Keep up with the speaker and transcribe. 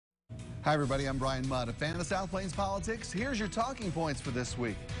Hi, everybody. I'm Bryan Mudd, a fan of South Plains politics. Here's your talking points for this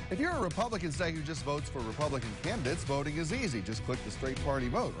week. If you're a Republican, say, who just votes for Republican candidates, voting is easy. Just click the straight party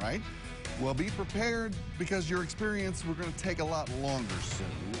vote, right? Well, be prepared because your experience we're going to take a lot longer soon.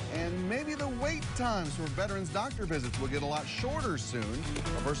 And maybe the wait times for veterans' doctor visits will get a lot shorter soon.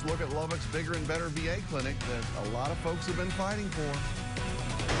 A first look at Lubbock's bigger and better VA clinic that a lot of folks have been fighting for.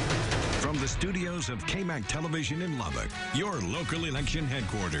 From the studios of KMAC Television in Lubbock, your local election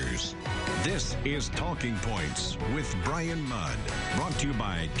headquarters. This is Talking Points with Bryan Mudd, brought to you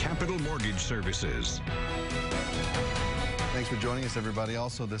by Capital Mortgage Services. Thanks for joining us, everybody.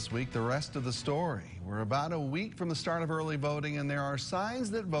 Also this week, the rest of the story. We're about a week from the start of early voting, and there are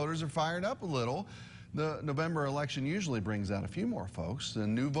signs that voters are fired up a little. The November election usually brings out a few more folks. The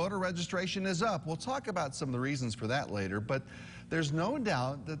new voter registration is up. We'll talk about some of the reasons for that later, but there's no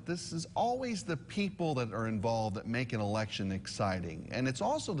doubt that this is always the people that are involved that make an election exciting. And it's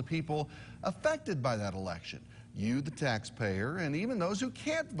also the people affected by that election. You, the taxpayer, and even those who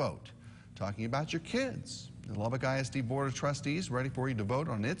can't vote. Talking about your kids. The Lubbock ISD Board of Trustees ready for you to vote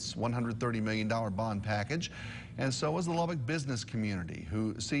on its $130 million bond package. And so is the Lubbock business community,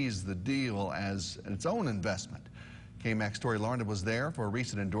 who sees the deal as its own investment. KMAC's Tori Larned was there for a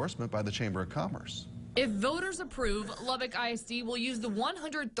recent endorsement by the Chamber of Commerce. If voters approve, Lubbock ISD will use the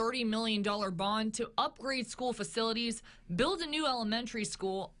 $130 million bond to upgrade school facilities, build a new elementary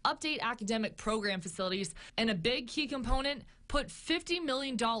school, update academic program facilities, and a big key component, put $50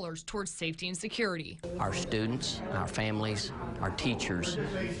 million towards safety and security. Our students, our families, our teachers,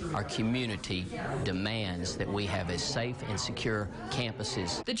 our community demands that we have as safe and secure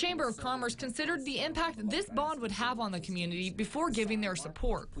campuses. The Chamber of Commerce considered the impact this bond would have on the community before giving their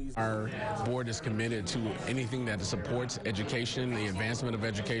support. Our board is committed to anything that supports education, the advancement of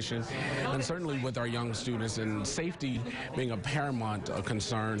education, and certainly with our young students, and safety being a paramount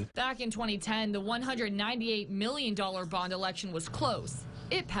concern. Back in 2010, the $198 million bond election was close.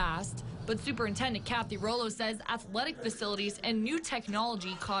 It passed, but Superintendent Kathy Rollo says athletic facilities and new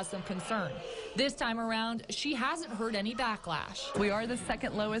technology caused some concern. This time around, she hasn't heard any backlash. We are the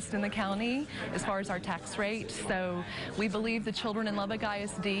second lowest in the county as far as our tax rate, so we believe the children in Lubbock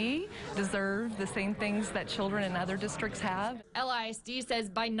ISD deserve the same things that children in other districts have. LISD says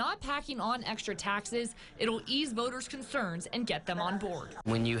by not packing on extra taxes, it'll ease voters' concerns and get them on board.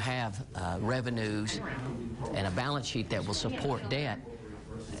 When you have revenues and a balance sheet that will support debt,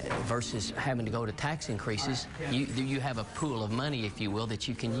 versus having to go to tax increases, you have a pool of money, if you will, that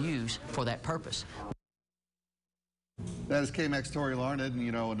you can use for that purpose. That is KMAC's Tori Larned, and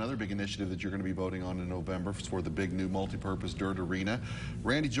you know, another big initiative that you're going to be voting on in November for the big new multi-purpose dirt arena.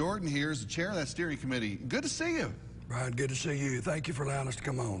 Randy Jordan here is the chair of that steering committee. Good to see you. Brian, good to see you. Thank you for allowing us to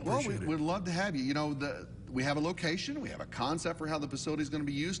come on. Well, we'd love to have you. You know, we have a location, we have a concept for how the facility is going to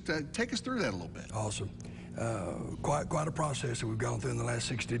be used. Take us through that a little bit. Awesome. Quite a process that we've gone through in the last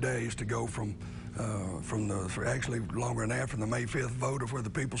 60 days to go from actually longer than that, from the May 5th vote of where the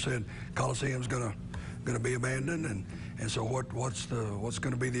people said Coliseum's going to be abandoned, and so what's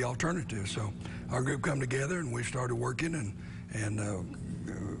going to be the alternative? So our group come together and we started working and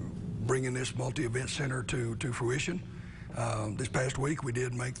bringing this multi-event center to fruition. This past week we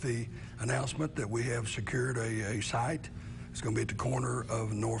did make the announcement that we have secured a site. It's going to be at the corner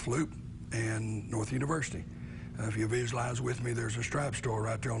of North Loop and North University. If you visualize with me, there's a Stripe store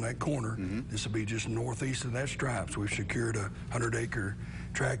right there on that corner. This will be just northeast of that Stripe. So we've secured a 100-acre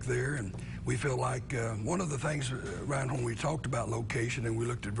tract there, and we feel like one of the things, Ryan, when we talked about location and we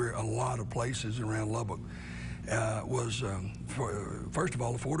looked at a lot of places around Lubbock, was first of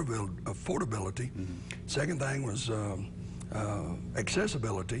all affordability. Second thing was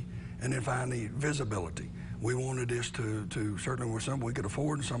accessibility, and then finally visibility. We wanted this to certainly was something we could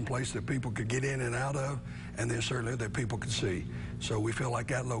afford, and some place that people could get in and out of, and then certainly that people could see. So we feel like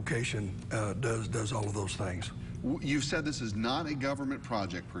that location does all of those things. You've said this is not a government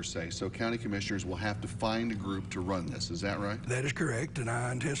project per se, so county commissioners will have to find a group to run this. Is that right? That is correct, and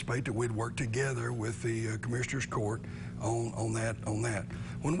I anticipate that we'd work together with the Commissioners Court on that.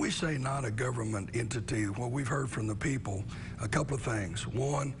 When we say not a government entity, what we've heard from the people, a couple of things.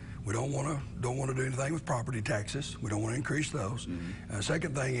 One, we don't want to do anything with property taxes. We don't want to increase those.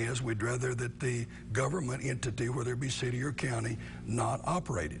 Second thing is we'd rather that the government entity, whether it be city or county, not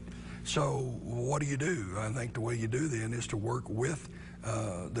operate it. So what do? I think the way you do then is to work with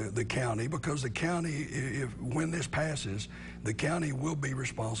the county, because the county, when this passes, the county will be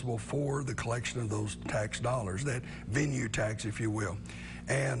responsible for the collection of those tax dollars, that venue tax, if you will.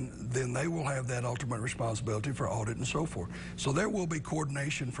 And then they will have that ultimate responsibility for audit and so forth. So there will be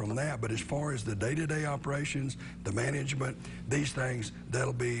coordination from that, but as far as the day-to-day operations, the management, these things,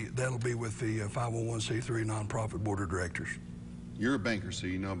 that'll be with the 501c3 nonprofit board of directors. You're a banker, so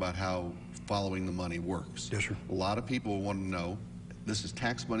you know about how following the money works. Yes, sir. A lot of people want to know, this is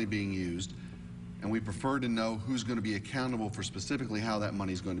tax money being used, and we prefer to know who's going to be accountable for specifically how that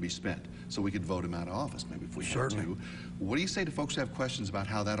money is going to be spent, so we could vote him out of office maybe if we had to. What do you say to folks who have questions about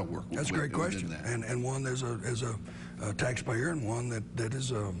how that'll work? That's a great question. And one as a taxpayer, and one that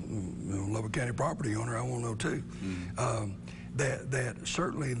is a Lubbock County property owner, I want to know too. That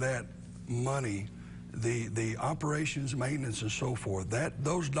certainly that money, the operations, maintenance, and so forth,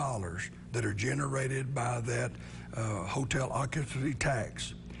 those dollars that are generated by that hotel occupancy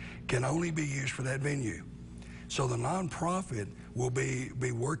tax can only be used for that venue. So the nonprofit will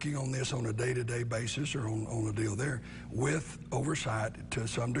be working on this on a day-to-day basis or on a deal there with oversight to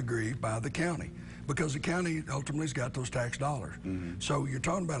some degree by the county, because the county ultimately has got those tax dollars. So you're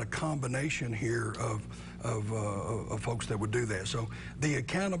talking about a combination here of folks that would do that. So the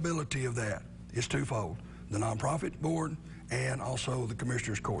accountability of that is twofold: the nonprofit board and also the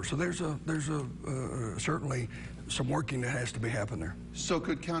commissioner's court. So there's certainly some working that has to be happening there. So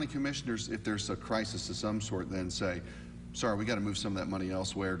could county commissioners, if there's a crisis of some sort, then say, sorry, we got to move some of that money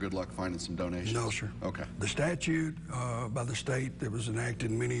elsewhere, good luck finding some donations? No, sir. Okay. The statute by the state that was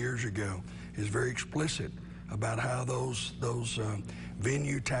enacted many years ago is very explicit about how those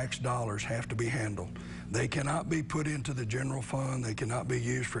venue tax dollars have to be handled. They cannot be put into the general fund. They cannot be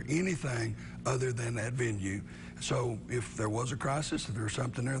used for anything other than that venue. So if there was a crisis, if there's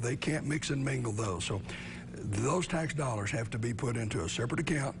something there, they can't mix and mingle those. So those tax dollars have to be put into a separate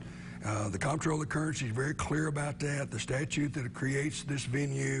account. The Comptroller of the Currency is very clear about that. The statute that creates this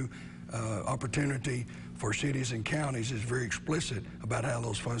venue opportunity for cities and counties is very explicit about how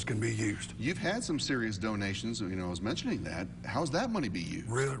those funds can be used. You've had some serious donations, I was mentioning that. How's that money be used?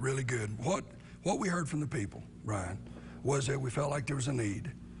 Really, really good. What we heard from the people, Brian, was that we felt like there was a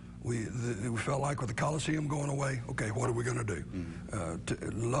need. We felt like with the Coliseum going away, okay, what are we going to do?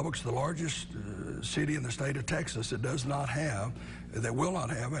 Lubbock's the largest city in the state of Texas that does not have, that will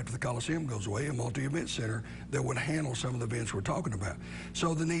not have after the Coliseum goes away, a multi-event center that would handle some of the events we're talking about.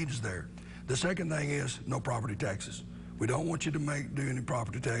 So the need is there. The second thing is no property taxes. We don't want you to do any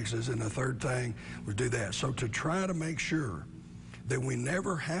property taxes. And the third thing was do that. So to try to make sure that we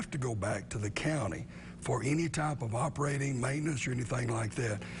never have to go back to the county for any type of operating, maintenance, or anything like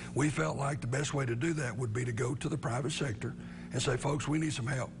that, we felt like the best way to do that would be to go to the private sector and say, folks, we need some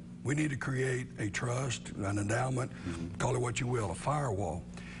help. We need to create a trust, an endowment, call it what you will, a firewall.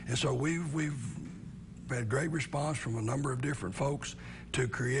 And so we've had great response from a number of different folks to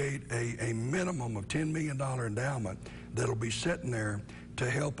create a minimum of $10 million endowment that'll be sitting there to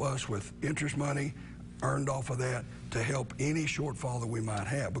help us with interest money earned off of that to help any shortfall that we might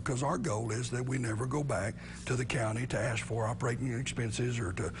have, because our goal is that we never go back to the county to ask for operating expenses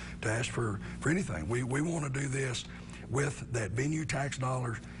or to ask for anything. We want to do this with that venue tax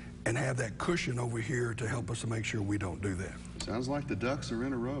dollars and have that cushion over here to help us to make sure we don't do that. Sounds like the ducks are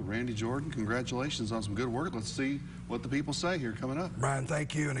in a row. Randy Jordan, congratulations on some good work. Let's see what the people say here coming up. Brian,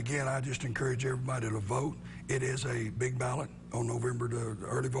 thank you. And again, I just encourage everybody to vote. It is a big ballot on November. The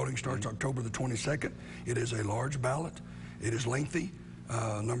early voting starts October the 22nd. It is a large ballot. It is lengthy.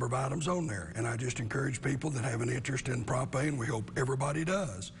 A number of items on there. And I just encourage people that have an interest in Prop A, and we hope everybody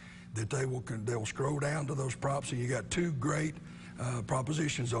does, that they will scroll down to those props, and you got two great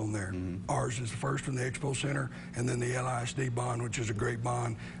propositions on there. Ours is the first from the Expo Center, and then the LISD bond, which is a great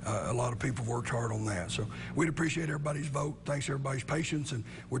bond. A lot of people worked hard on that. So we'd appreciate everybody's vote. Thanks for everybody's patience, and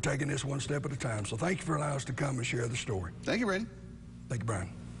we're taking this one step at a time. So thank you for allowing us to come and share the story. Thank you, Randy. Thank you, Brian.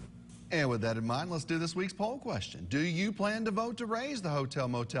 And with that in mind, let's do this week's poll question. Do you plan to vote to raise the hotel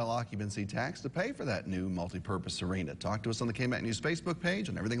motel occupancy tax to pay for that new multi-purpose arena? Talk to us on the KMAC News Facebook page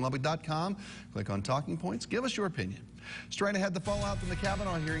and everythinglubbock.com. Click on Talking Points. Give us your opinion. Straight ahead, the fallout from the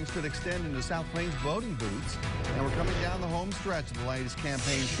Kavanaugh hearings could extend into South Plains voting booths. And we're coming down the home stretch of the latest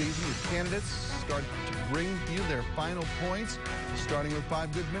campaign season as candidates start to bring you their final points, starting with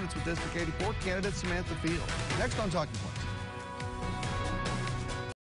 5 good minutes with District 84 candidate Samantha Field. Next on Talking Points.